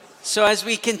So as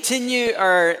we continue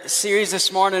our series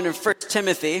this morning in 1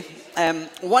 Timothy,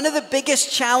 one of the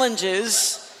biggest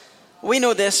challenges, we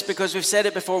know this because we've said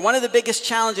it before, one of the biggest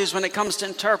challenges when it comes to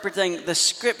interpreting the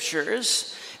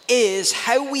scriptures is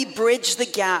how we bridge the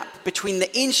gap between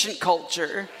the ancient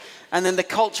culture and then the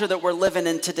culture that we're living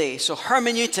in today. So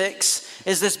hermeneutics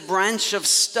is this branch of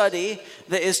study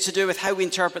that is to do with how we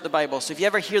interpret the Bible. So if you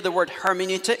ever hear the word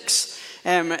hermeneutics,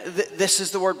 this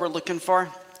is the word we're looking for.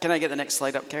 Can I get the next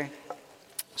slide up, Carrie?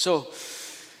 So,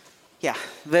 yeah,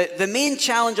 the main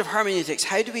challenge of hermeneutics,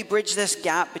 how do we bridge this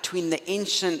gap between the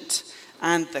ancient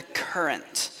and the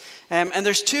current? And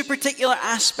there's two particular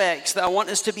aspects that I want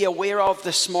us to be aware of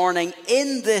this morning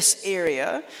in this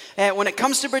area. When it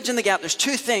comes to bridging the gap, there's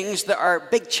two things that are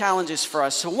big challenges for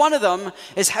us. So one of them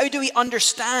is how do we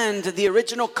understand the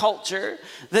original culture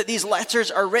that these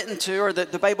letters are written to, or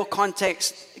that the Bible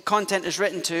content is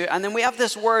written to. And then we have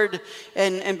this word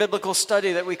in biblical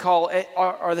study that we call,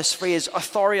 or this phrase,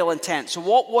 authorial intent. So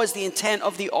what was the intent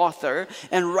of the author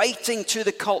in writing to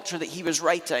the culture that he was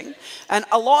writing? And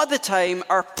a lot of the time,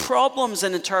 our problems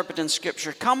in interpreting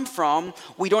scripture come from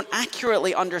we don't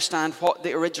accurately understand what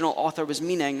the original author was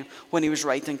meaning when he was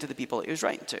writing to the people that he was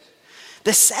writing to.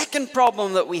 The second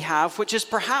problem that we have, which is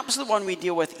perhaps the one we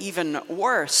deal with even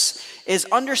worse, is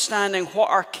understanding what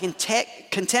our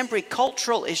contemporary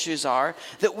cultural issues are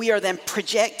that we are then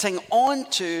projecting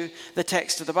onto the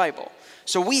text of the Bible.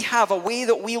 So we have a way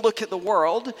that we look at the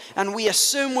world, and we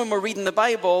assume when we're reading the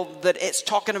Bible that it's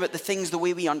talking about the things the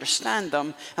way we understand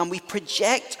them, and we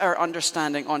project our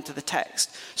understanding onto the text.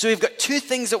 So we've got two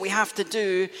things that we have to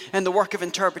do in the work of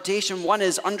interpretation. One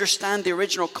is understand the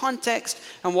original context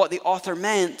and what the author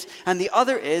meant, and the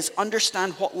other is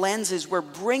understand what lenses we're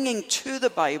bringing to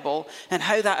the Bible and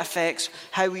how that affects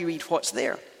how we read what's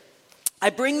there. I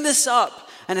bring this up,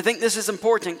 and I think this is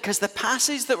important, because the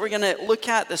passage that we're going to look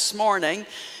at this morning,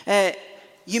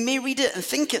 you may read it and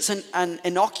think it's an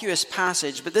innocuous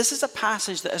passage, but this is a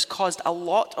passage that has caused a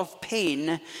lot of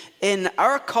pain in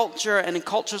our culture and in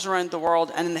cultures around the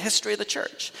world and in the history of the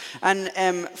church.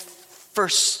 And for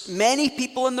many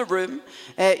people in the room,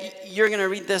 you're going to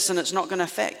read this and it's not going to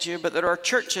affect you, but there are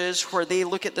churches where they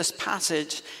look at this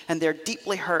passage and they're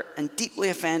deeply hurt and deeply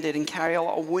offended and carry a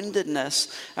lot of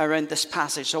woundedness around this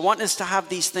passage. So I want us to have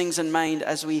these things in mind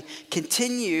as we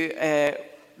continue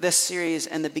this series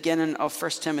in the beginning of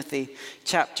 1 Timothy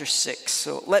chapter 6.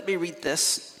 So let me read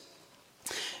this.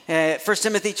 1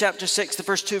 Timothy chapter 6, the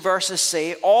first two verses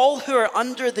say, "All who are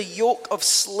under the yoke of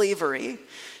slavery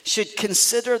should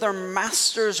consider their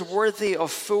masters worthy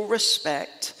of full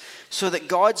respect, so that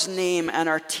God's name and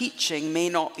our teaching may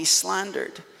not be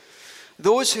slandered.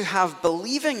 Those who have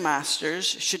believing masters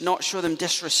should not show them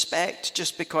disrespect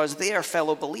just because they are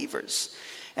fellow believers.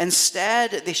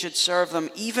 Instead, they should serve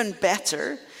them even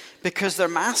better, because their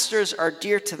masters are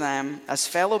dear to them as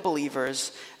fellow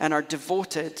believers and are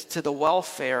devoted to the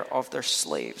welfare of their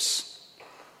slaves."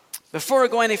 Before I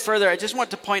go any further, I just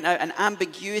want to point out an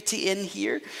ambiguity in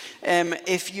here.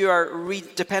 If you are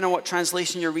depending on what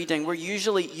translation you're reading, we're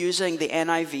usually using the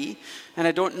NIV, and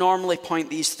I don't normally point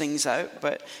these things out,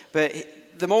 but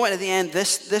the moment at the end,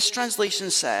 this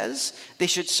translation says, they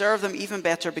should serve them even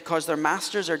better because their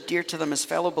masters are dear to them as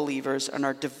fellow believers and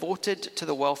are devoted to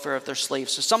the welfare of their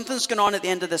slaves. So something's going on at the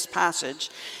end of this passage,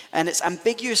 and it's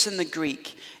ambiguous in the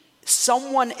Greek.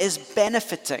 Someone is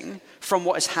benefiting from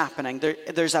what is happening.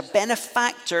 There's a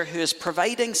benefactor who is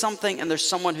providing something, and there's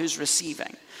someone who's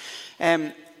receiving.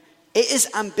 It is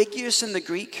ambiguous in the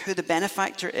Greek who the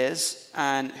benefactor is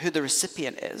and who the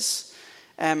recipient is.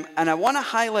 And I want to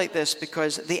highlight this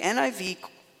because the NIV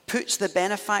puts the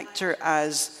benefactor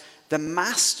as the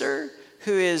master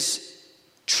who is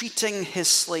treating his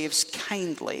slaves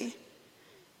kindly.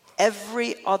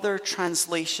 Every other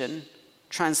translation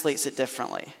translates it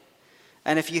differently.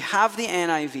 And if you have the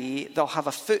NIV, they'll have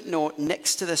a footnote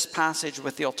next to this passage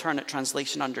with the alternate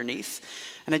translation underneath.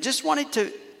 And I just wanted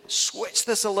to switch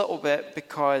this a little bit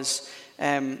because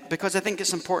I think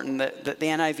it's important that the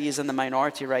NIV is in the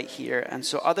minority right here. And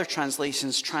so other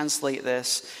translations translate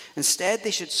this. Instead,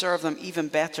 they should serve them even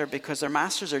better because their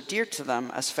masters are dear to them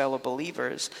as fellow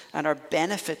believers and are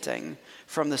benefiting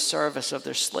from the service of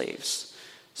their slaves.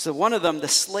 So one of them, the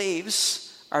slaves,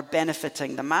 are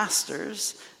benefiting the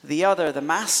masters. The other, the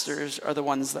masters, are the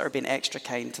ones that are being extra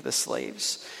kind to the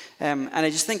slaves. And I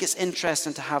just think it's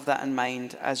interesting to have that in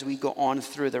mind as we go on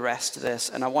through the rest of this.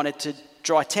 And I wanted to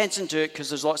draw attention to it because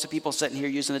there's lots of people sitting here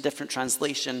using a different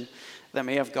translation that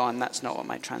may have gone, that's not what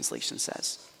my translation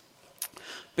says.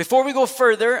 Before we go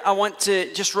further, I want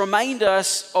to just remind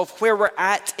us of where we're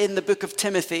at in the book of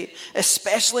Timothy,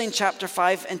 especially in chapter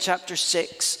 5 and chapter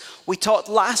 6. We talked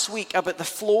last week about the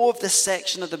flow of this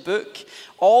section of the book,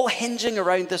 all hinging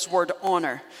around this word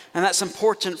honor. And that's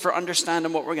important for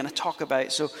understanding what we're going to talk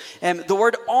about. So the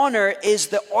word honor is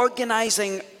the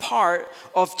organizing part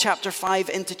of chapter 5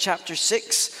 into chapter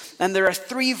 6. And there are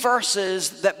 3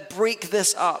 verses that break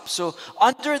this up. So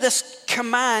under this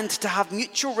command to have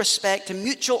mutual respect and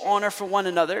mutual honor for one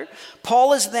another,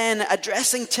 Paul is then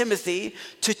addressing Timothy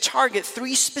to target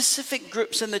 3 specific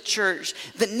groups in the church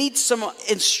that need some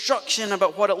instruction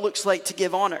about what it looks like to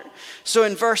give honor. So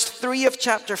in verse 3 of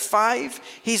chapter 5,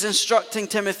 he's instructing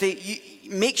Timothy,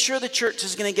 make sure the church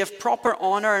is going to give proper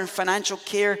honor and financial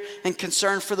care and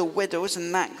concern for the widows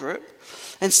in that group.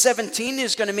 And 17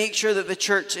 is going to make sure that the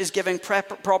church is giving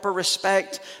proper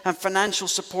respect and financial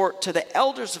support to the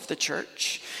elders of the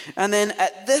church. And then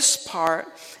at this part,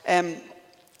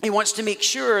 he wants to make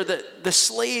sure that the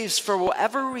slaves, for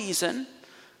whatever reason,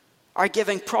 are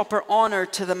giving proper honor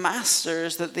to the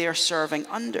masters that they are serving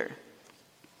under.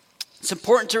 It's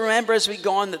important to remember as we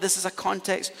go on that this is a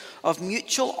context of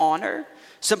mutual honor.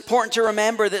 It's important to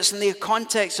remember that it's in the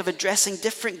context of addressing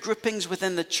different groupings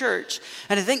within the church.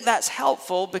 And I think that's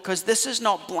helpful because this is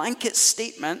not blanket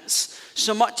statements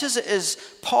so much as it is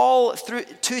Paul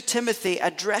to Timothy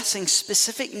addressing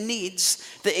specific needs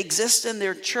that exist in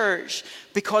their church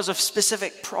because of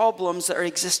specific problems that are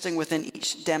existing within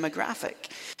each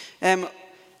demographic.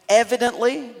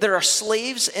 Evidently, there are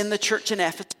slaves in the church in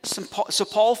Ephesus, and so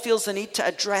Paul feels the need to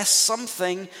address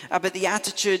something about the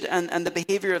attitude and the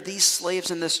behavior of these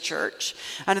slaves in this church.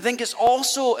 And I think it's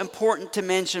also important to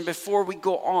mention before we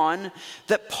go on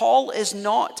that Paul is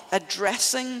not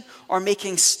addressing or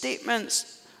making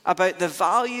statements about the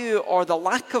value or the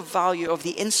lack of value of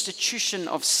the institution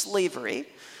of slavery.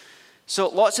 So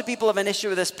lots of people have an issue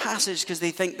with this passage because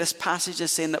they think this passage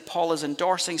is saying that Paul is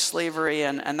endorsing slavery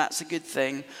and that's a good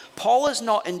thing. Paul is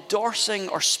not endorsing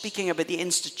or speaking about the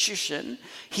institution.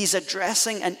 He's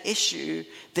addressing an issue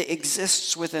that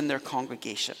exists within their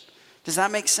congregation. Does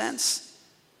that make sense?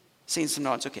 Seeing some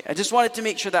nods. Okay. I just wanted to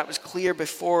make sure that was clear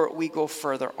before we go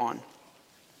further on.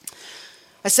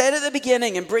 I said at the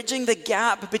beginning, in bridging the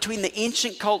gap between the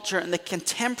ancient culture and the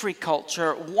contemporary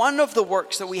culture, one of the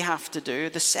works that we have to do,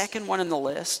 the second one in the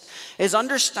list, is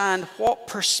understand what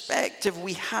perspective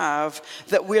we have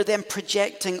that we're then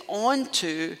projecting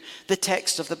onto the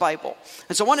text of the Bible.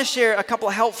 And so I want to share a couple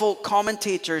of helpful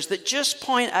commentators that just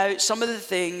point out some of the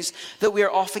things that we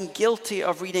are often guilty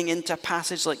of reading into a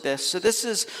passage like this. So this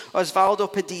is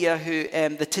Osvaldo Padilla, who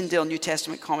the Tyndale New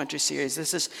Testament Commentary series.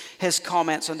 This is his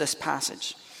comments on this passage.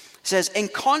 It says, in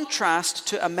contrast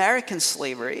to American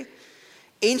slavery,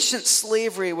 ancient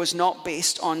slavery was not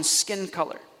based on skin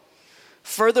color.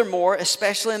 Furthermore,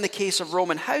 especially in the case of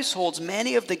Roman households,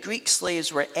 many of the Greek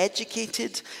slaves were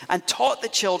educated and taught the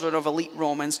children of elite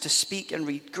Romans to speak and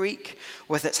read Greek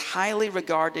with its highly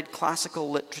regarded classical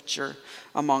literature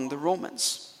among the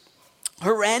Romans.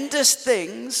 Horrendous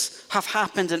things have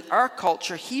happened in our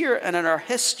culture here and in our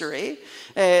history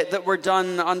that were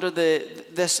done under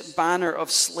this banner of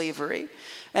slavery.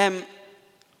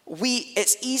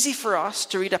 It's easy for us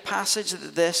to read a passage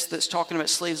like this that's talking about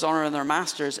slaves honoring their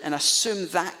masters and assume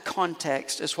that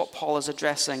context is what Paul is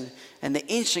addressing in the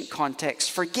ancient context,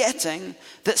 forgetting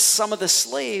that some of the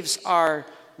slaves are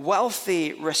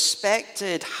wealthy,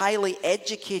 respected, highly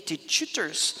educated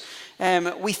tutors.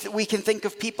 We can think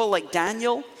of people like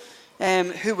Daniel,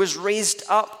 who was raised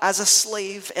up as a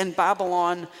slave in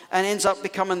Babylon and ends up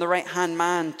becoming the right-hand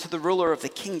man to the ruler of the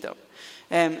kingdom.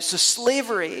 So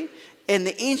slavery in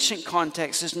the ancient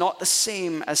context is not the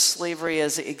same as slavery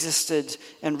as it existed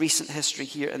in recent history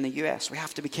here in the US. We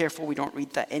have to be careful we don't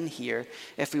read that in here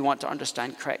if we want to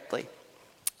understand correctly.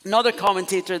 Another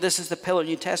commentator, this is the Pillar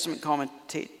New Testament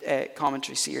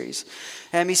commentary series.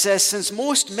 He says, since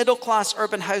most middle-class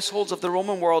urban households of the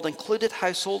Roman world included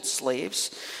household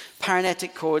slaves,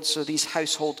 Parenetic codes, so these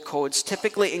household codes,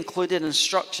 typically included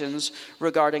instructions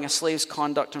regarding a slave's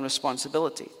conduct and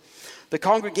responsibility. The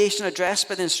congregation addressed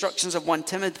by the instructions of 1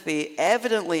 Timothy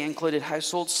evidently included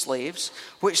household slaves,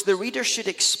 which the reader should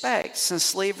expect since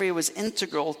slavery was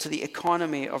integral to the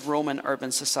economy of Roman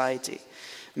urban society.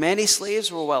 Many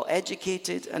slaves were well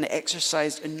educated and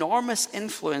exercised enormous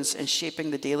influence in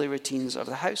shaping the daily routines of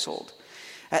the household.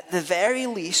 At the very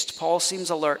least, Paul seems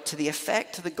alert to the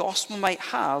effect the gospel might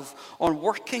have on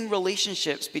working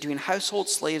relationships between household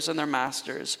slaves and their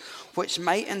masters, which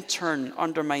might in turn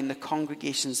undermine the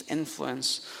congregation's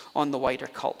influence on the wider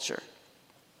culture.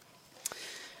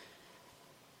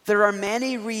 There are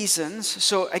many reasons.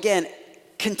 So again,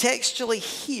 contextually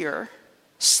here,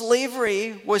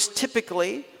 slavery was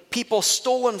typically people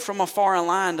stolen from a foreign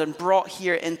land and brought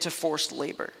here into forced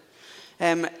labor.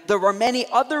 There were many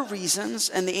other reasons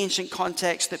in the ancient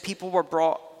context that people were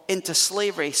brought into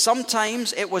slavery.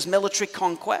 Sometimes it was military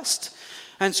conquest.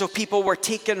 And so people were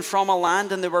taken from a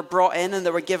land and they were brought in and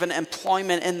they were given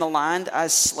employment in the land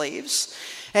as slaves.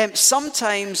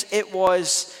 Sometimes it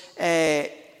was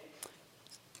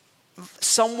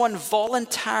someone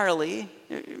voluntarily,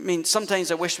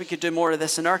 sometimes I wish we could do more of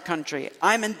this in our country.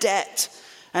 I'm in debt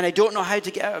and I don't know how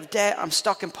to get out of debt. I'm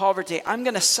stuck in poverty. I'm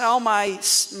going to sell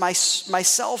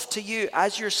myself to you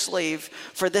as your slave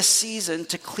for this season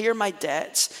to clear my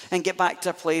debts and get back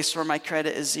to a place where my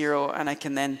credit is zero and I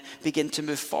can then begin to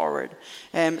move forward.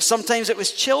 Sometimes it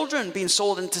was children being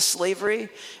sold into slavery,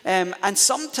 and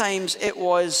sometimes it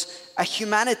was a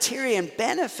humanitarian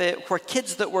benefit where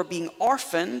kids that were being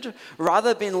orphaned, rather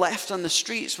than being left on the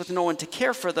streets with no one to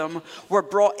care for them, were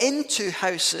brought into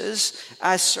houses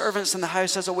as servants in the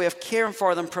house as a way of caring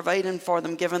for them, providing for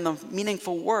them, giving them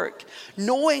meaningful work,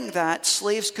 knowing that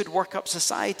slaves could work up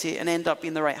society and end up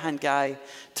being the right-hand guy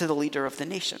to the leader of the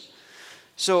nation.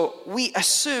 So we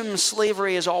assume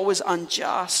slavery is always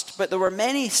unjust, but there were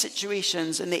many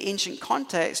situations in the ancient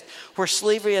context where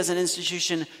slavery as an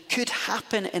institution could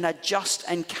happen in a just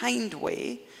and kind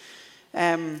way,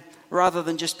 rather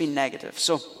than just being negative.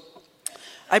 So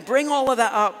I bring all of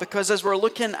that up because as we're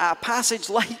looking at a passage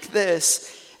like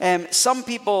this, some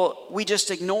people, we just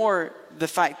ignore the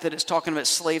fact that it's talking about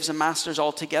slaves and masters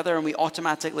altogether, and we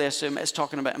automatically assume it's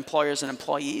talking about employers and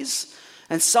employees.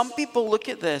 And some people look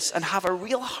at this and have a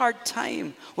real hard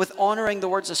time with honoring the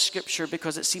words of Scripture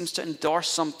because it seems to endorse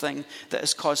something that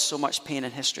has caused so much pain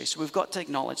in history. So we've got to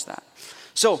acknowledge that.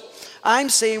 So I'm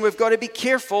saying we've got to be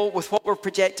careful with what we're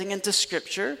projecting into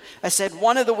Scripture. I said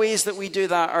one of the ways that we do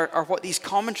that are what these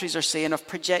commentaries are saying of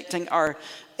projecting our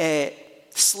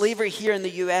slavery here in the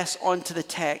US onto the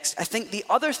text. I think the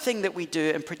other thing that we do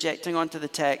in projecting onto the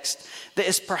text that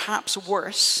is perhaps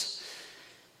worse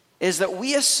is that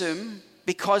we assume,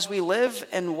 because we live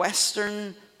in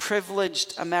Western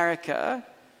privileged America,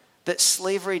 that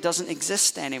slavery doesn't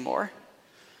exist anymore.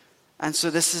 And so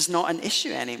this is not an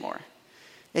issue anymore.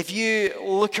 If you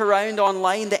look around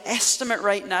online, the estimate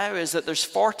right now is that there's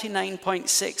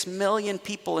 49.6 million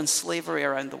people in slavery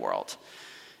around the world.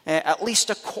 At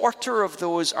least a quarter of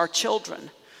those are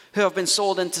children who have been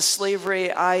sold into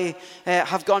slavery. I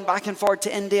have gone back and forth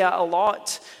to India a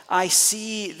lot. I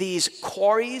see these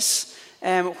quarries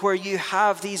where you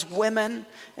have these women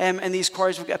in these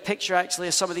quarries. We've got a picture actually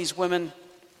of some of these women.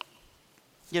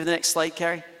 You have the next slide,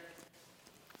 Carrie.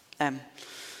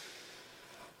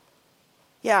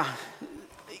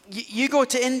 You go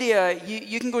to India,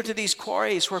 you can go to these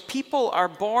quarries where people are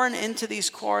born into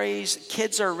these quarries,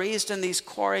 kids are raised in these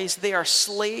quarries, they are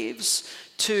slaves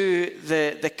to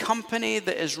the company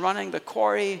that is running the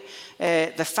quarry.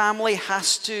 The family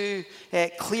has to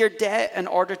clear debt in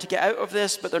order to get out of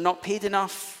this, but they're not paid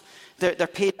enough. They're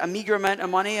paid a meager amount of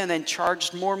money and then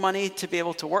charged more money to be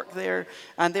able to work there.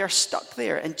 And they're stuck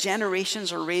there. And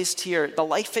generations are raised here. The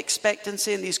life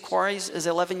expectancy in these quarries is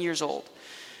 11 years old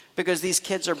because these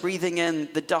kids are breathing in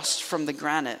the dust from the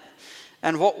granite.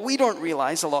 And what we don't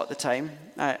realize a lot of the time,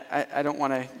 I don't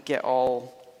want to get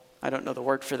all... I don't know the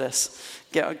word for this,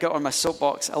 get on my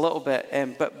soapbox a little bit,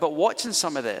 but watching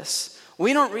some of this,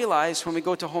 we don't realize when we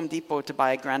go to Home Depot to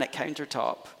buy a granite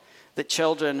countertop that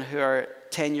children who are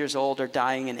 10 years old are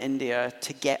dying in India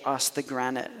to get us the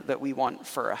granite that we want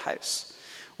for a house.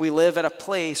 We live in a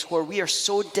place where we are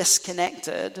so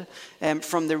disconnected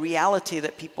from the reality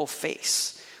that people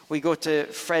face. We go to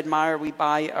Fred Meyer, we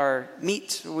buy our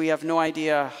meat. We have no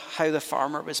idea how the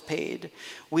farmer was paid.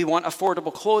 We want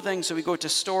affordable clothing, so we go to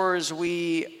stores.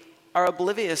 We are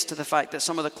oblivious to the fact that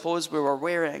some of the clothes we were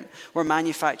wearing were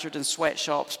manufactured in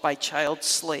sweatshops by child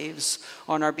slaves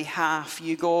on our behalf.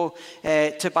 You go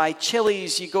to buy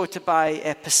chilies, you go to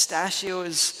buy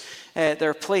pistachios. There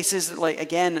are places, like,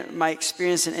 again, my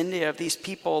experience in India of these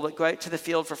people that go out to the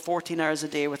field for 14 hours a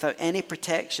day without any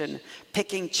protection,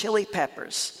 picking chili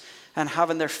peppers and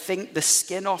having the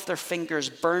skin off their fingers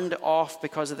burned off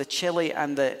because of the chili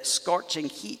and the scorching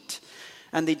heat.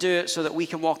 And they do it so that we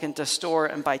can walk into a store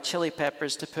and buy chili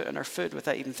peppers to put in our food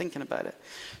without even thinking about it.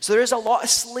 So there is a lot of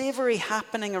slavery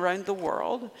happening around the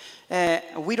world.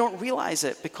 We don't realize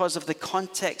it because of the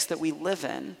context that we live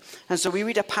in. And so we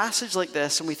read a passage like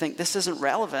this and we think, this isn't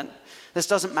relevant. This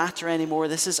doesn't matter anymore.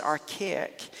 This is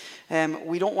archaic.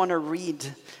 We don't want to read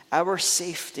our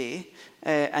safety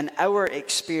and our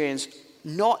experience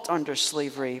not under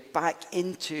slavery back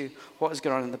into what is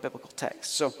going on in the biblical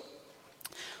text. So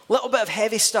A little bit of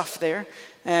heavy stuff there,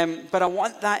 but I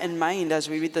want that in mind as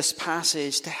we read this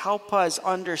passage to help us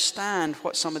understand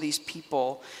what some of these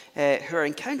people who are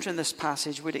encountering this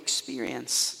passage would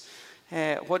experience.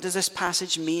 What does this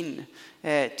passage mean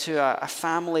to a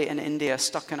family in India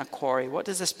stuck in a quarry? What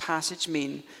does this passage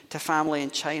mean to a family in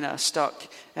China stuck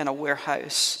in a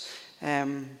warehouse?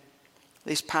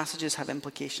 These passages have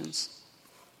implications.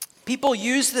 People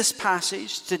use this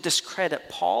passage to discredit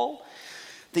Paul.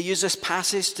 They use this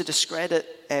passage to discredit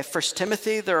 1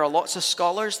 Timothy. There are lots of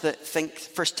scholars that think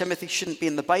 1 Timothy shouldn't be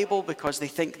in the Bible because they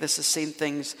think this is saying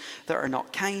things that are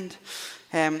not kind.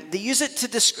 They use it to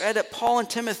discredit Paul and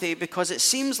Timothy because it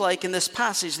seems like in this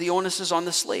passage the onus is on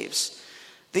the slaves.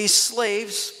 These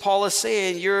slaves, Paul is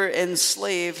saying, you're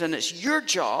enslaved and it's your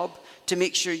job to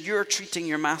make sure you're treating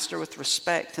your master with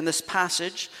respect. In this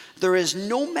passage, there is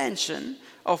no mention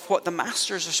of what the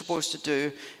masters are supposed to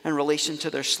do in relation to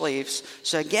their slaves.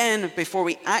 So again, before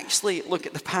we actually look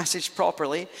at the passage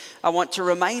properly, I want to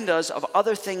remind us of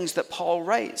other things that Paul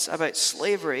writes about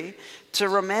slavery to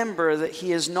remember that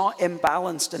he is not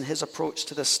imbalanced in his approach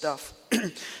to this stuff.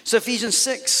 So Ephesians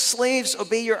 6, slaves,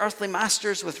 obey your earthly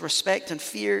masters with respect and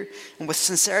fear and with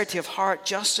sincerity of heart,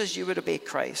 just as you would obey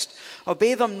Christ.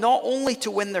 Obey them not only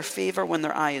to win their favor when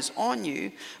their eye is on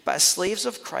you, but as slaves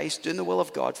of Christ, doing the will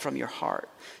of God from your heart.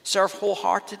 Serve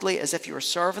wholeheartedly as if you were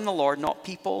serving the Lord, not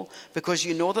people, because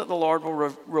you know that the Lord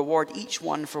will reward each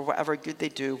one for whatever good they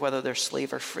do, whether they're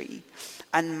slave or free.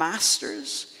 And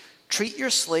masters, treat your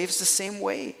slaves the same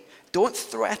way. Don't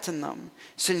threaten them,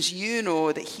 since you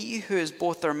know that he who is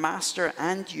both their master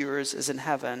and yours is in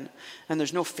heaven, and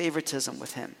there's no favoritism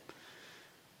with him.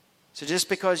 So just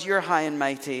because you're high and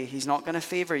mighty, he's not going to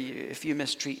favor you if you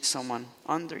mistreat someone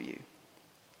under you.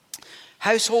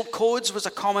 Household codes was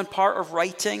a common part of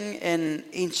writing in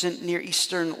ancient Near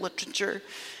Eastern literature.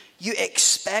 You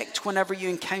expect whenever you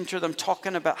encounter them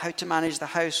talking about how to manage the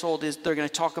household, is they're going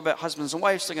to talk about husbands and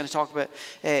wives, they're going to talk about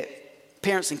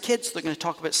parents and kids, they're going to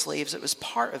talk about slaves. It was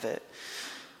part of it.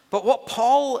 But what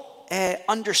Paul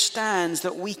understands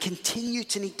that we continue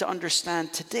to need to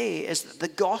understand today is that the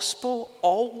gospel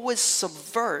always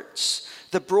subverts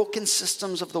the broken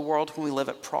systems of the world when we live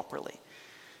it properly.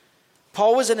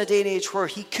 Paul was in a day and age where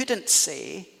he couldn't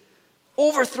say,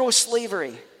 overthrow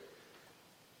slavery,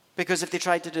 because if they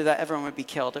tried to do that, everyone would be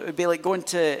killed. It would be like going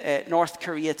to North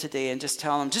Korea today and just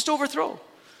telling them, just overthrow.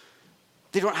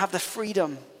 They don't have the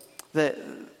freedom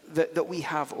that we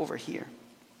have over here.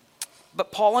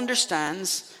 But Paul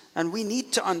understands, and we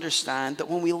need to understand, that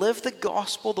when we live the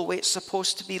gospel the way it's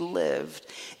supposed to be lived,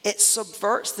 it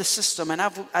subverts the system, and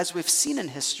as we've seen in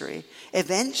history,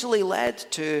 eventually led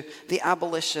to the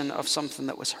abolition of something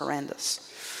that was horrendous.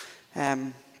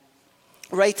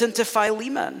 Right into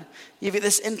Philemon. You've got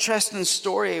this interesting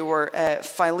story where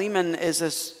Philemon is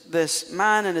this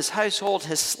man in his household.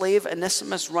 His slave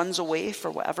Onesimus runs away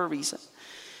for whatever reason.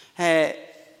 The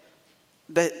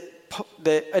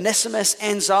Onesimus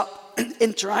ends up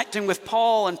interacting with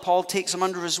Paul, and Paul takes him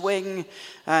under his wing,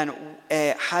 and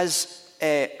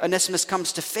Onesimus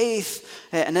comes to faith.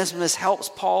 Onesimus helps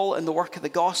Paul in the work of the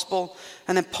gospel,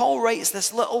 and then Paul writes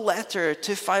this little letter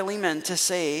to Philemon to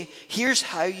say, here's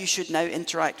how you should now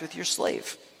interact with your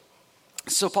slave.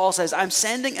 So Paul says, I'm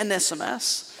sending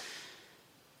Onesimus,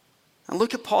 and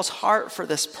look at Paul's heart for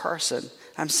this person.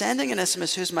 I'm sending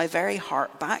Onesimus, who's my very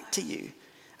heart, back to you.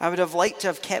 I would have liked to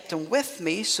have kept him with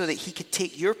me so that he could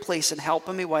take your place and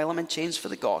help me while I'm in chains for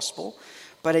the gospel.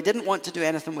 But I didn't want to do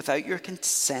anything without your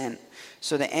consent,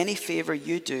 so that any favor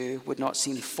you do would not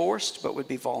seem forced, but would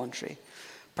be voluntary.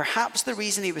 Perhaps the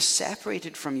reason he was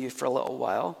separated from you for a little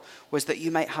while was that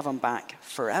you might have him back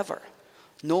forever.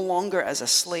 No longer as a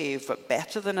slave, but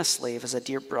better than a slave, as a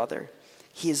dear brother.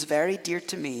 He is very dear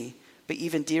to me, but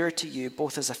even dearer to you,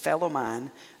 both as a fellow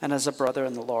man and as a brother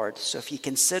in the Lord. So if you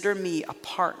consider me a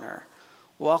partner,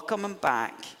 welcome him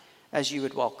back as you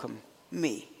would welcome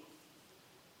me.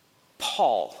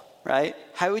 Paul, right?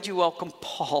 How would you welcome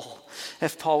Paul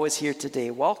if Paul was here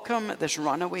today? Welcome this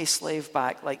runaway slave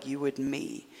back like you would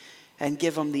me, and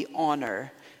give him the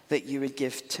honor that you would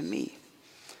give to me.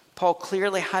 Paul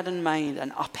clearly had in mind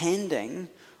an upending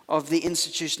of the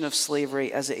institution of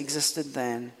slavery as it existed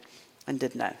then and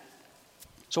did now.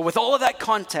 So with all of that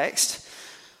context,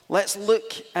 let's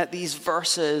look at these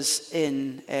verses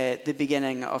in the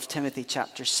beginning of Timothy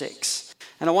chapter 6.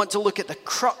 And I want to look at the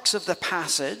crux of the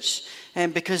passage,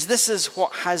 because this is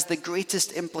what has the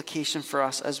greatest implication for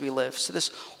us as we live. So this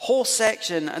whole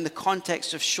section in the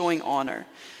context of showing honor.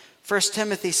 1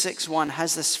 Timothy 6:1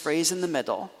 has this phrase in the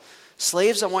middle.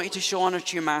 Slaves, I want you to show honor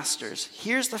to your masters.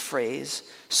 Here's the phrase,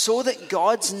 so that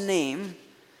God's name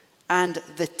and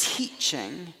the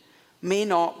teaching may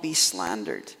not be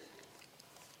slandered.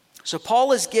 So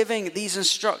Paul is giving these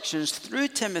instructions through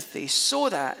Timothy so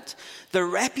that the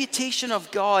reputation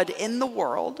of God in the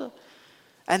world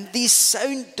and these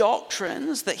sound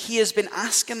doctrines that he has been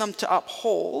asking them to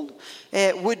uphold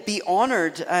would be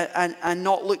honored and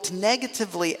not looked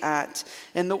negatively at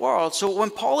in the world. So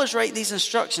when Paul is writing these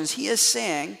instructions, he is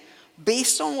saying,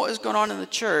 based on what is going on in the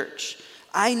church,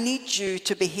 I need you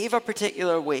to behave a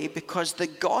particular way because the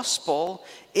gospel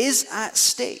is at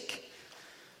stake.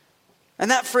 And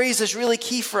that phrase is really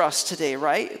key for us today,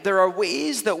 right? There are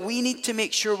ways that we need to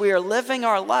make sure we are living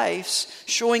our lives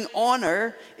showing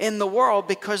honor in the world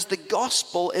because the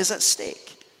gospel is at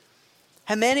stake.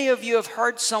 How many of you have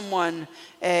heard someone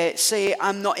say,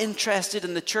 I'm not interested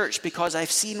in the church because I've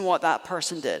seen what that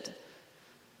person did?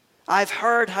 I've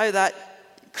heard how that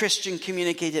Christian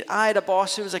communicated. I had a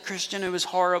boss who was a Christian who was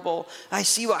horrible. I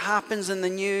see what happens in the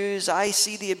news. I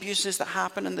see the abuses that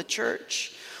happen in the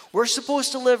church. We're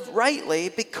supposed to live rightly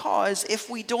because if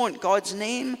we don't, God's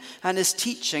name and his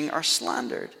teaching are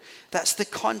slandered. That's the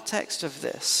context of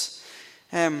this.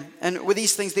 And with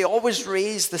these things, they always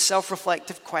raise the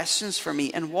self-reflective questions for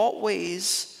me. In what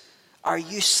ways are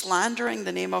you slandering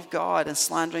the name of God and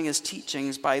slandering his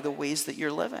teachings by the ways that you're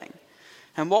living?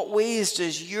 And what ways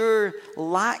does your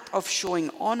lack of showing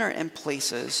honor in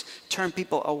places turn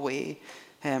people away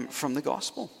from the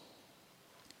gospel?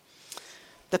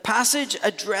 The passage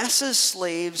addresses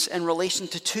slaves in relation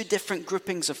to two different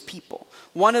groupings of people.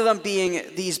 One of them being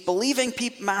these believing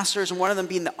masters and one of them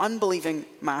being the unbelieving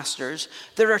masters.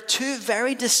 There are two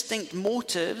very distinct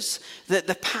motives that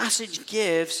the passage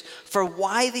gives for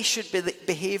why they should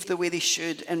behave the way they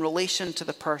should in relation to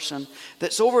the person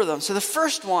that's over them. So the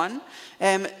first one,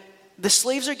 the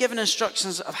slaves are given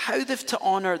instructions of how they've to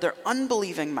honor their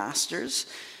unbelieving masters.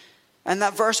 And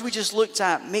that verse we just looked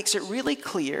at makes it really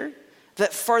clear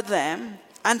that for them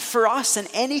and for us in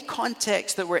any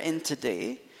context that we're in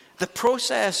today, the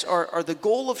process or the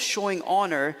goal of showing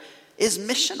honor is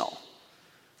missional.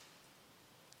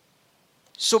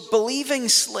 So believing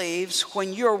slaves,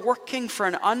 when you're working for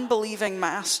an unbelieving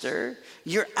master,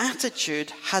 your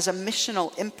attitude has a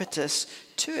missional impetus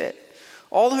to it.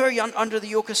 All who are under the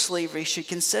yoke of slavery should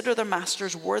consider their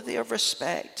masters worthy of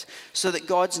respect so that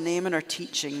God's name and our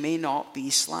teaching may not be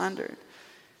slandered.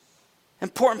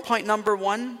 Important point number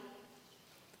one,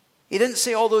 he didn't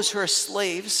say all those who are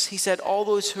slaves. He said all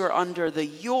those who are under the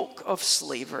yoke of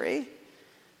slavery.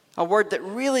 A word that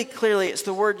really clearly, it's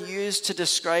the word used to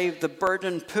describe the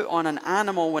burden put on an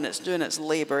animal when it's doing its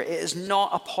labor. It is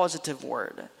not a positive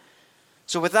word.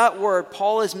 So with that word,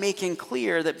 Paul is making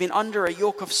clear that being under a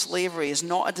yoke of slavery is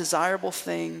not a desirable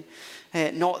thing,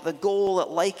 not the goal that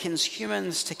likens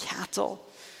humans to cattle.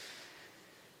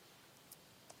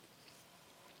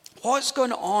 What's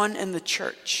going on in the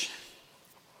church?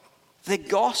 The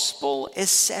gospel is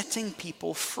setting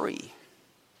people free.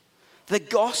 The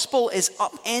gospel is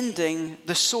upending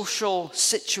the social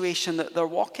situation that they're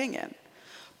walking in.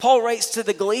 Paul writes to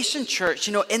the Galatian church,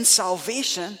 in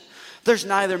salvation, there's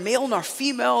neither male nor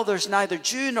female, there's neither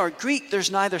Jew nor Greek,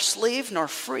 there's neither slave nor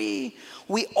free.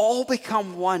 We all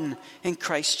become one in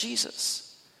Christ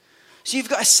Jesus. So you've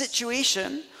got a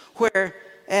situation where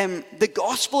the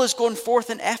gospel is going forth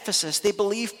in Ephesus. They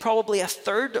believe probably a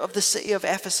third of the city of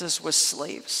Ephesus was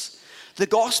slaves. The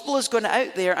gospel is going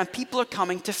out there and people are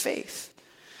coming to faith.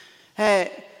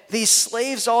 These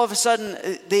slaves, all of a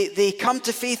sudden, they come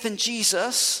to faith in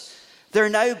Jesus. They're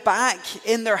now back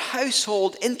in their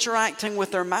household interacting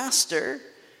with their master.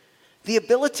 The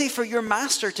ability for your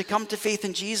master to come to faith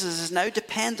in Jesus is now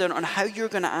dependent on how you're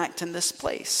going to act in this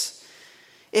place.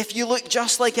 If you look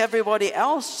just like everybody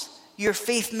else, your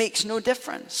faith makes no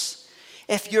difference.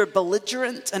 If you're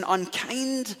belligerent and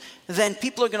unkind, then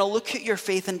people are going to look at your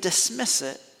faith and dismiss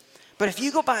it. But if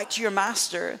you go back to your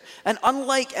master, and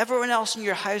unlike everyone else in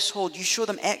your household, you show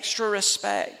them extra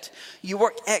respect, you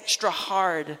work extra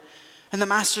hard, and the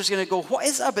master's going to go, what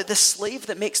is it about this slave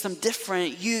that makes them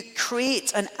different? You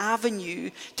create an avenue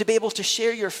to be able to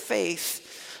share your faith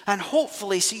and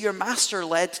hopefully see your master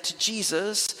led to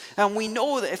Jesus. And we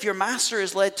know that if your master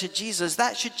is led to Jesus,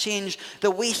 that should change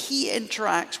the way he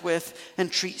interacts with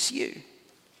and treats you.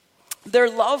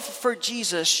 Their love for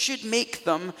Jesus should make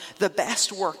them the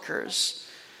best workers,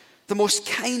 the most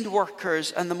kind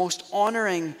workers, and the most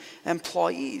honoring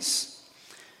employees.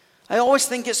 I always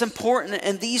think it's important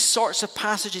in these sorts of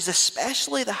passages,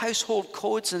 especially the household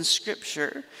codes in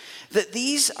Scripture, that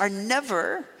these are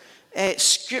never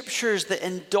scriptures that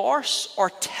endorse or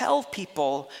tell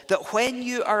people that when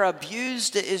you are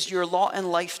abused, it is your lot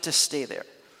in life to stay there.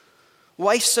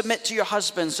 Wife, submit to your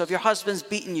husband. So if your husband's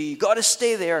beating you, you got to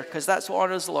stay there because that's what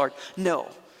honors the Lord. No.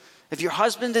 If your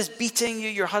husband is beating you,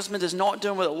 your husband is not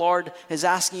doing what the Lord is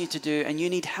asking you to do, and you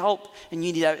need help and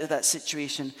you need out of that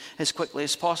situation as quickly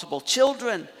as possible.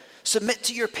 Children, submit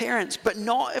to your parents, but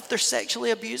not if they're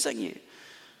sexually abusing you.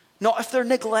 Not if they're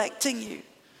neglecting you.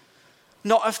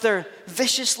 Not if they're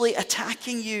viciously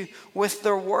attacking you with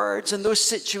their words. In those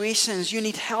situations, you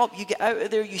need help. You get out of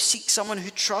there, you seek someone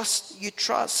who you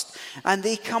trust, and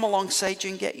they come alongside you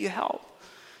and get you help.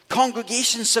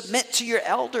 Congregation, submit to your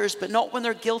elders, but not when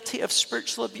they're guilty of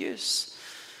spiritual abuse.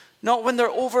 Not when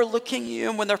they're overlooking you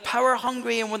and when they're power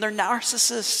hungry and when they're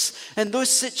narcissists. In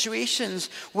those situations,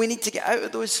 we need to get out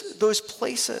of those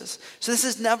places. So this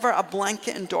is never a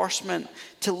blanket endorsement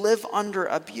to live under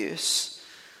abuse.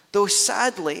 Though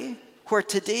sadly, where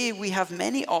today we have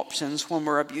many options when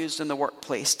we're abused in the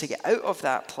workplace to get out of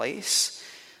that place,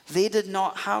 they did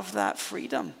not have that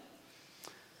freedom.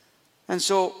 And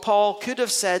so Paul could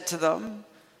have said to them,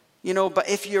 but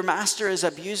if your master is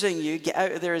abusing you, get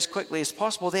out of there as quickly as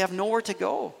possible. They have nowhere to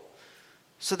go.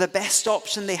 So the best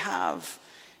option they have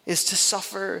is to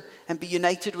suffer and be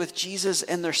united with Jesus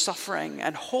in their suffering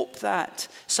and hope that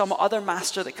some other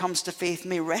master that comes to faith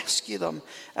may rescue them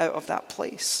out of that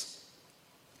place.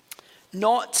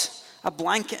 Not a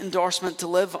blanket endorsement to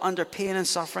live under pain and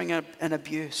suffering and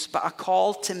abuse, but a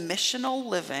call to missional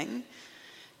living,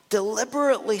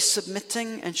 deliberately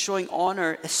submitting and showing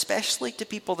honor, especially to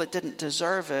people that didn't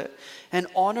deserve it, and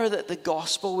honor that the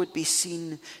gospel would be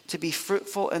seen to be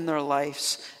fruitful in their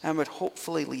lives and would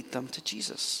hopefully lead them to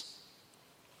Jesus.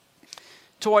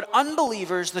 Toward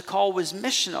unbelievers, the call was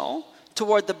missional.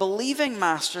 Toward the believing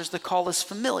masters, the call is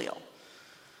familial.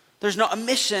 There's not a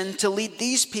mission to lead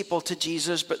these people to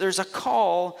Jesus, but there's a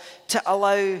call to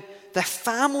allow the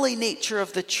family nature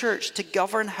of the church to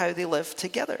govern how they live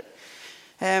together.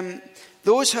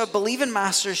 Those who have believing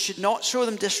masters should not show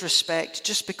them disrespect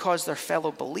just because they're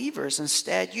fellow believers.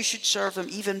 Instead, you should serve them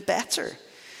even better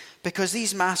because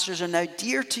these masters are now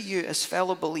dear to you as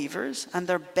fellow believers and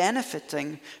they're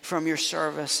benefiting from your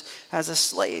service as a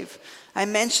slave. I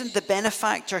mentioned the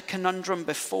benefactor conundrum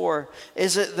before.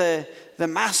 Is it the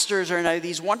masters are now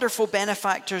these wonderful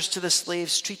benefactors to the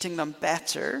slaves, treating them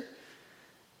better?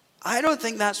 I don't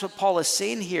think that's what Paul is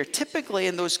saying here. Typically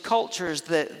in those cultures,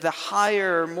 the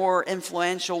higher, more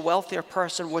influential, wealthier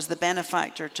person was the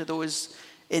benefactor to those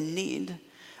in need.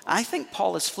 I think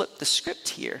Paul has flipped the script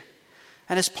here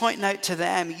and is pointing out to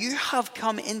them, you have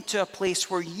come into a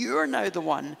place where you're now the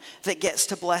one that gets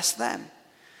to bless them.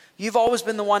 You've always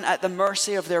been the one at the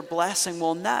mercy of their blessing.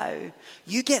 Well, now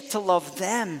you get to love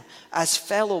them as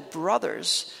fellow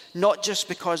brothers, not just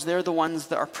because they're the ones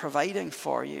that are providing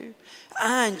for you.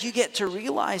 And you get to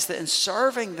realize that in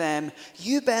serving them,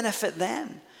 you benefit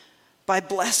them by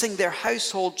blessing their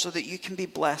household so that you can be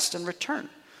blessed in return.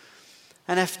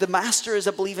 And if the master is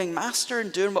a believing master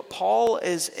and doing what Paul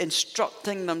is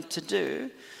instructing them to do,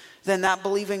 then that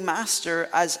believing master,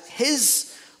 as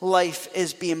his life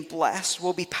is being blessed,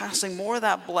 will be passing more of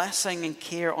that blessing and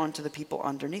care onto the people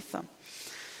underneath them.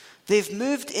 They've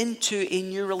moved into a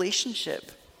new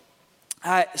relationship.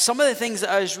 Some of the things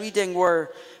that I was reading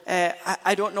were,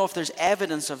 I don't know if there's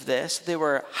evidence of this, they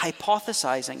were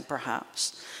hypothesizing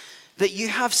perhaps, that you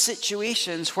have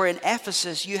situations where in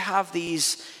Ephesus you have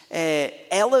these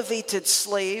elevated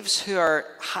slaves who are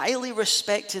highly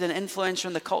respected and influential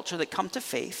in the culture that come to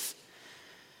faith.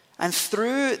 And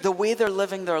through the way they're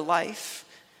living their life,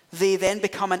 they then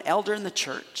become an elder in the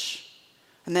church.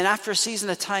 And then after a season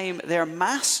of time, their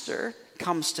master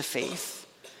comes to faith.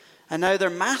 And now their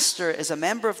master is a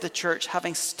member of the church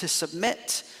having to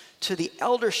submit to the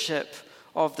eldership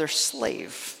of their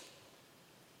slave.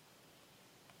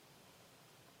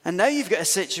 And now you've got a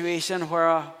situation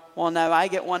where, well, now I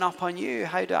get one up on you.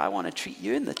 How do I want to treat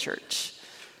you in the church?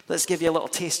 Let's give you a little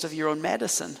taste of your own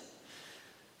medicine.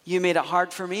 You made it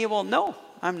hard for me. Well, no,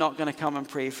 I'm not going to come and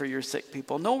pray for your sick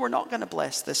people. No, we're not going to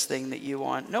bless this thing that you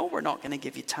want. No, we're not going to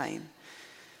give you time.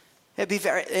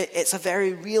 It's a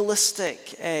very realistic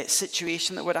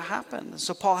situation that would have happened.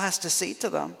 So Paul has to say to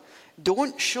them,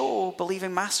 don't show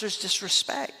believing masters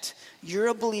disrespect. You're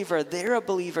a believer, they're a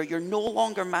believer. You're no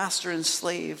longer master and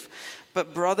slave,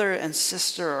 but brother and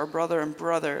sister or brother and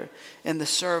brother in the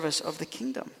service of the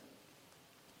kingdom.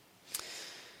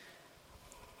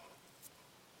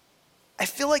 I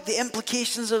feel like the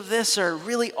implications of this are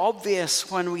really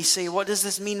obvious when we say, what does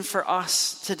this mean for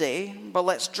us today? But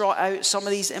let's draw out some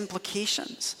of these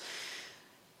implications.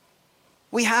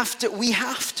 We have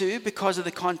to, because of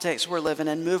the context we're living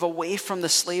in, move away from the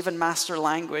slave and master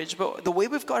language. But the way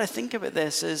we've got to think about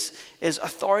this is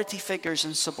authority figures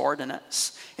and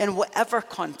subordinates. In whatever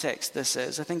context this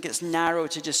is, I think it's narrow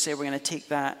to just say we're going to take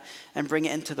that and bring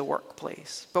it into the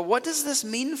workplace. But what does this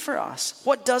mean for us?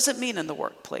 What does it mean in the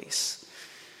workplace?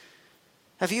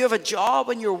 If you have a job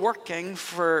and you're working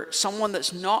for someone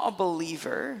that's not a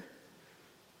believer,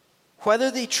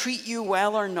 whether they treat you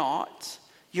well or not,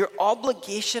 your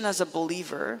obligation as a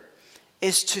believer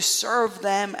is to serve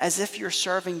them as if you're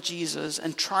serving Jesus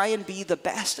and try and be the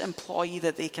best employee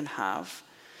that they can have,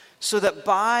 so that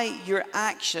by your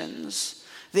actions,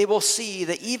 they will see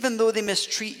that even though they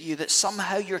mistreat you, that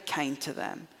somehow you're kind to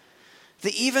them.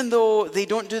 That even though they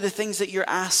don't do the things that you're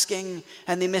asking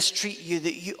and they mistreat you,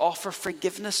 that you offer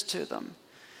forgiveness to them.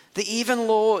 That even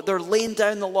though they're laying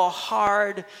down the law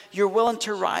hard, you're willing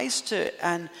to rise to it.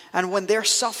 And when they're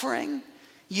suffering,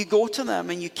 you go to them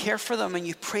and you care for them and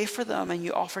you pray for them and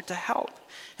you offer to help.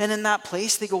 And in that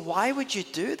place, they go, why would you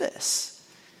do this?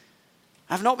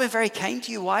 I've not been very kind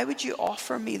to you. Why would you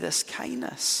offer me this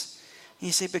kindness? And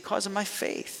you say, because of my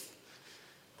faith.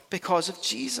 Because of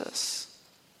Jesus.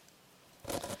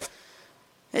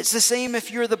 It's the same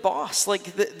if you're the boss. Like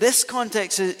this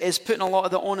context is putting a lot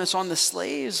of the onus on the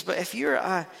slaves. But if you're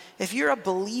a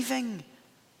believing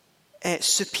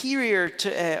superior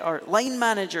to or line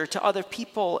manager to other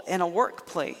people in a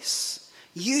workplace,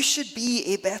 you should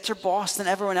be a better boss than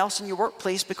everyone else in your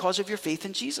workplace because of your faith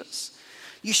in Jesus.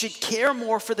 You should care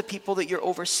more for the people that you're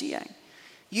overseeing.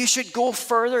 You should go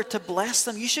further to bless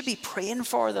them. You should be praying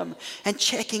for them and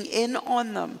checking in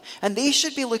on them. And they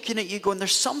should be looking at you going,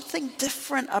 there's something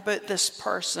different about this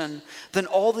person than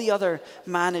all the other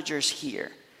managers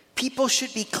here. People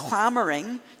should be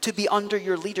clamoring to be under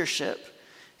your leadership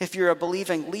if you're a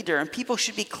believing leader. And people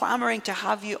should be clamoring to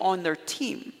have you on their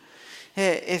team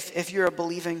if you're a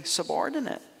believing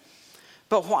subordinate.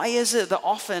 But why is it that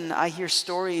often I hear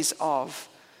stories of,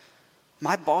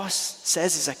 my boss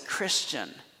says he's a Christian.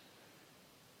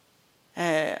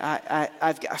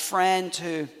 I've got a friend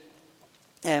who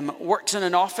works in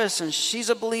an office and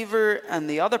she's a believer and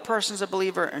the other person's a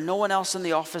believer and no one else in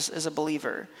the office is a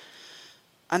believer.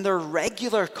 And there are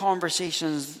regular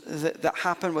conversations that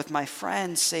happen with my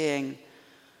friend saying,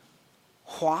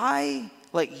 why?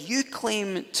 Like you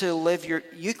claim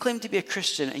to be a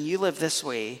Christian and you live this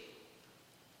way.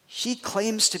 She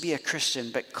claims to be a Christian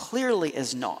but clearly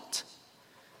is not.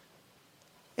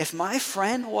 If my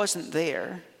friend wasn't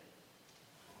there,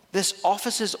 this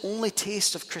office's only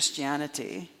taste of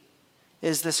Christianity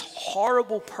is this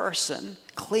horrible person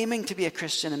claiming to be a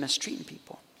Christian and mistreating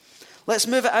people. Let's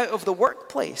move it out of the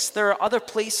workplace. There are other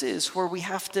places where we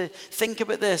have to think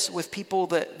about this with people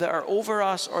that are over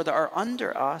us or that are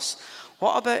under us.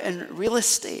 What about in real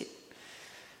estate?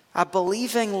 A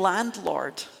believing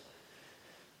landlord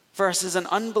versus an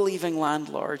unbelieving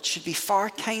landlord should be far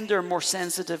kinder, more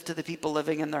sensitive to the people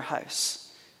living in their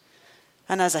house.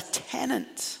 And as a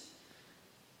tenant,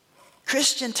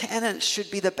 Christian tenants should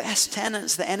be the best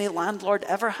tenants that any landlord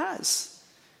ever has.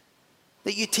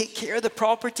 That you take care of the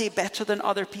property better than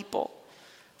other people.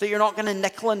 That you're not going to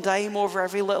nickel and dime over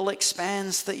every little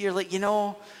expense. That you're like,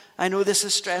 I know this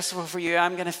is stressful for you.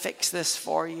 I'm going to fix this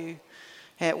for you.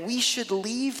 We should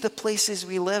leave the places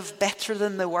we live better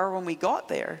than they were when we got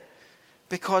there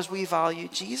because we value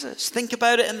Jesus. Think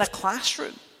about it in the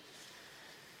classroom.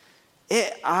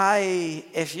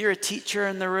 If you're a teacher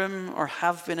in the room or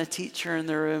have been a teacher in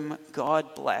the room,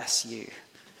 God bless you.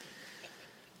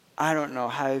 I don't know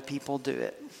how people do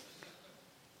it.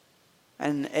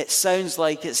 And it sounds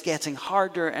like it's getting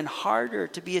harder and harder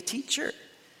to be a teacher.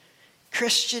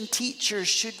 Christian teachers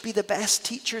should be the best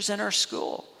teachers in our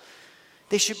school.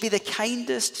 They should be the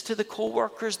kindest to the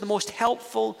co-workers, the most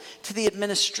helpful to the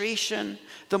administration,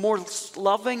 the more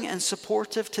loving and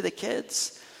supportive to the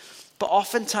kids. But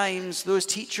oftentimes, those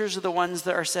teachers are the ones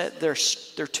that are said they're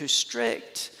too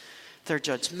strict, they're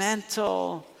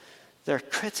judgmental, they're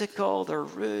critical, they're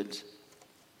rude.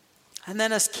 And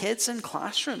then as kids in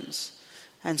classrooms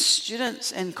and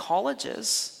students in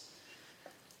colleges,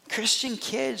 Christian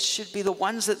kids should be the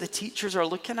ones that the teachers are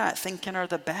looking at thinking are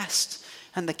the best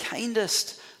and the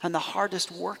kindest and the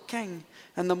hardest working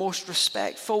and the most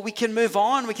respectful. We can move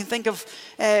on. We can think of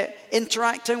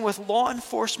interacting with law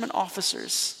enforcement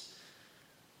officers.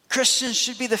 Christians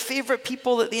should be the favorite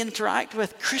people that they interact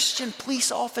with. Christian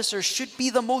police officers should be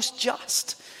the most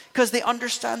just because they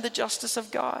understand the justice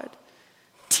of God.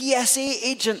 TSA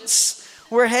agents,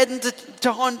 we're heading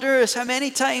to Honduras. How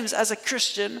many times as a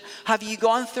Christian have you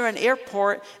gone through an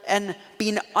airport and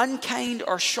been unkind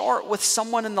or short with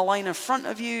someone in the line in front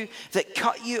of you that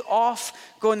cut you off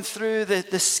going through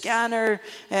the scanner,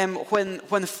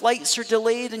 when flights are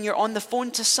delayed and you're on the phone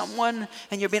to someone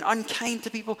and you're being unkind to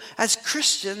people, as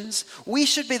Christians, we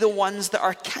should be the ones that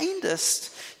are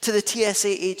kindest to the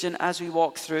TSA agent as we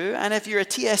walk through. And if you're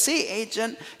a TSA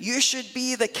agent, you should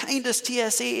be the kindest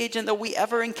TSA agent that we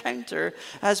ever encounter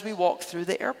as we walk through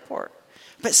the airport.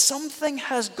 But something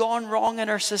has gone wrong in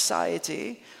our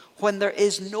society when there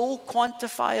is no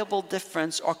quantifiable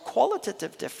difference or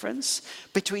qualitative difference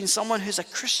between someone who's a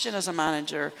Christian as a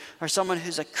manager or someone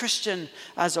who's a Christian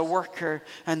as a worker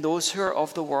and those who are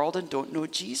of the world and don't know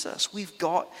Jesus. We've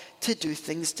got to do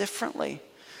things differently.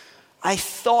 I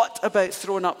thought about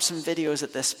throwing up some videos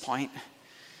at this point,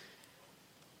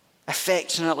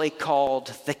 affectionately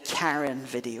called the Karen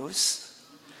videos.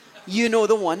 You know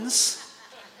the ones.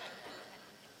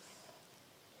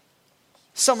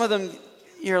 Some of them,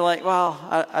 you're like, well,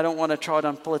 I don't want to trod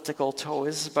on political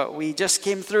toes, but we just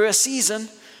came through a season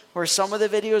where some of the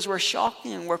videos were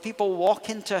shocking, where people walk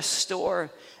into a store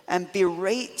and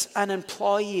berate an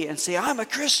employee and say, I'm a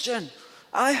Christian,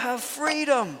 I have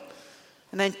freedom.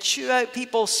 And then chew out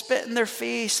people, spit in their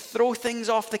face, throw things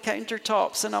off the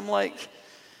countertops. And I'm like,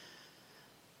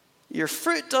 your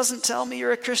fruit doesn't tell me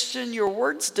you're a Christian, your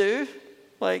words do.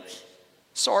 Like,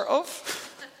 sort of.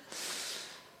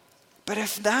 But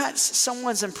if that's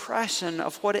someone's impression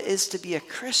of what it is to be a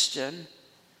Christian,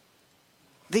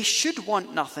 they should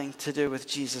want nothing to do with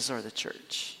Jesus or the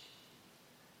church.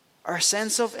 Our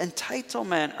sense of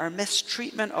entitlement, our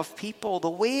mistreatment of people, the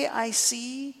way I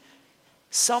see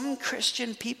some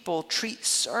Christian people treat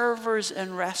servers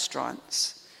in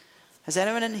restaurants. Has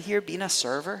anyone in here been a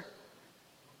server?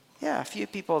 Yeah, a few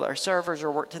people that are servers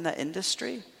or worked in that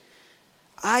industry.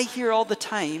 I hear all the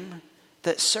time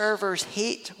that servers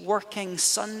hate working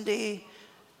Sunday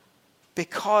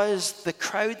because the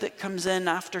crowd that comes in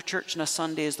after church on a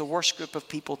Sunday is the worst group of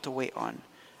people to wait on.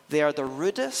 They are the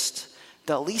rudest,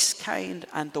 the least kind,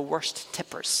 and the worst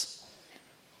tippers.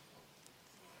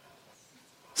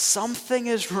 Something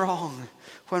is wrong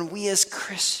when we as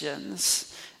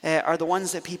Christians are the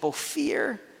ones that people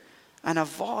fear and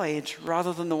avoid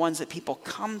rather than the ones that people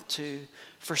come to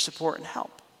for support and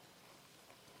help.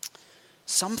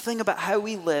 Something about how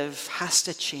we live has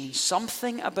to change.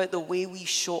 Something about the way we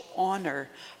show honor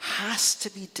has to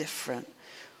be different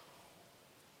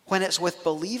when it's with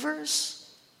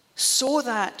believers, so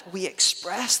that we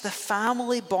express the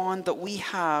family bond that we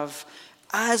have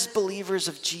as believers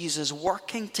of Jesus,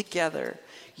 working together,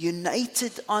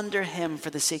 united under him for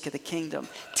the sake of the kingdom,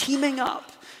 teaming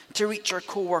up to reach our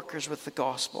co-workers with the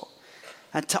gospel,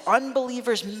 and to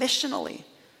unbelievers missionally,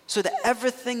 so that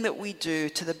everything that we do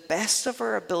to the best of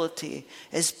our ability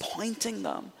is pointing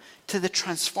them to the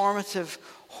transformative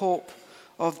hope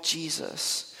of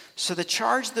Jesus. So the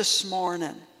charge this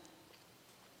morning,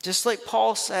 just like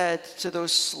Paul said to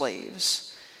those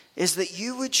slaves, is that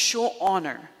you would show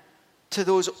honor to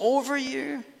those over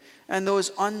you and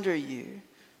those under you,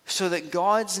 so that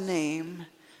God's name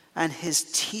and his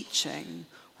teaching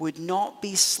would not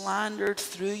be slandered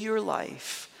through your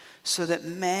life, so that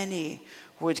many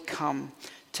would come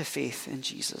to faith in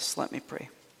Jesus. Let me pray.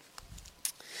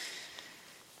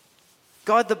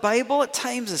 God, the Bible at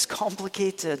times is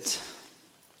complicated.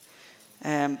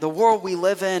 The world we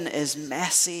live in is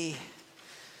messy.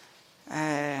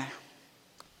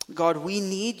 God, we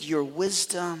need your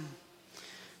wisdom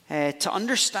to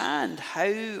understand how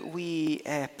we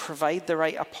provide the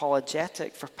right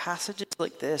apologetic for passages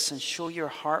like this and show your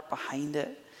heart behind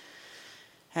it.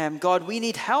 God, we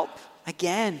need help,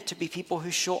 again, to be people who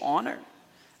show honor,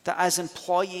 that as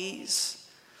employees,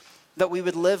 that we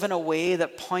would live in a way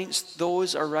that points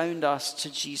those around us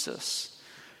to Jesus.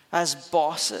 As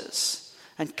bosses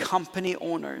and company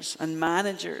owners and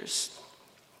managers,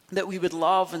 that we would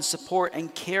love and support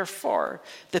and care for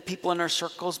the people in our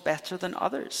circles better than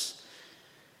others.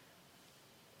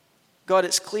 God,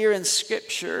 it's clear in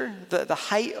Scripture that the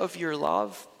height of your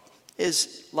love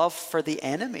is love for the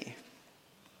enemy.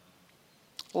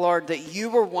 Lord, that you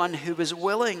were one who was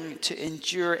willing to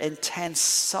endure intense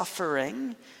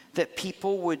suffering, that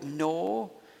people would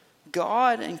know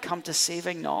God and come to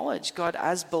saving knowledge. God,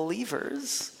 as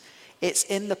believers, it's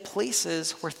in the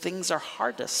places where things are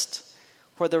hardest,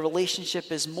 where the relationship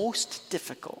is most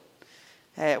difficult,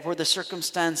 where the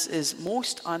circumstance is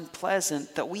most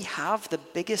unpleasant, that we have the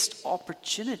biggest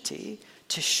opportunity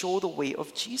to show the way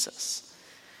of Jesus.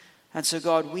 And so,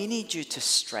 God, we need you to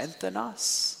strengthen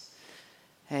us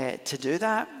to do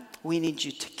that. We need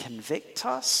you to convict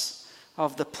us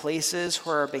of the places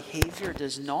where our behavior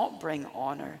does not bring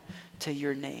honor to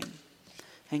your name.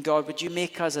 And God, would you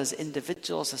make us as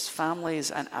individuals, as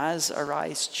families, and as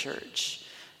Arise Church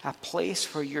a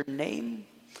place where your name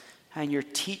and your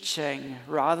teaching,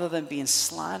 rather than being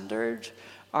slandered,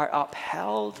 are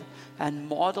upheld and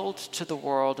modeled to the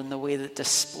world in the way that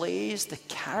displays the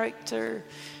character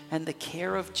and the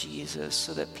care of Jesus,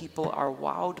 so that people are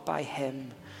wowed by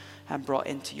him and brought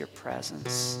into your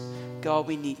presence. God,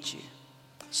 we need you.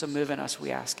 So move in us,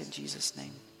 we ask in Jesus'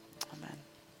 name. Amen.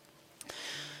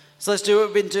 So let's do what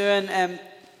we've been doing.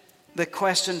 The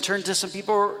question, turn to some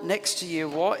people next to you.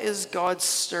 What is God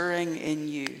stirring in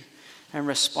you in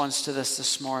response to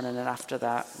this morning? And after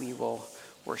that, we will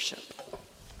worship.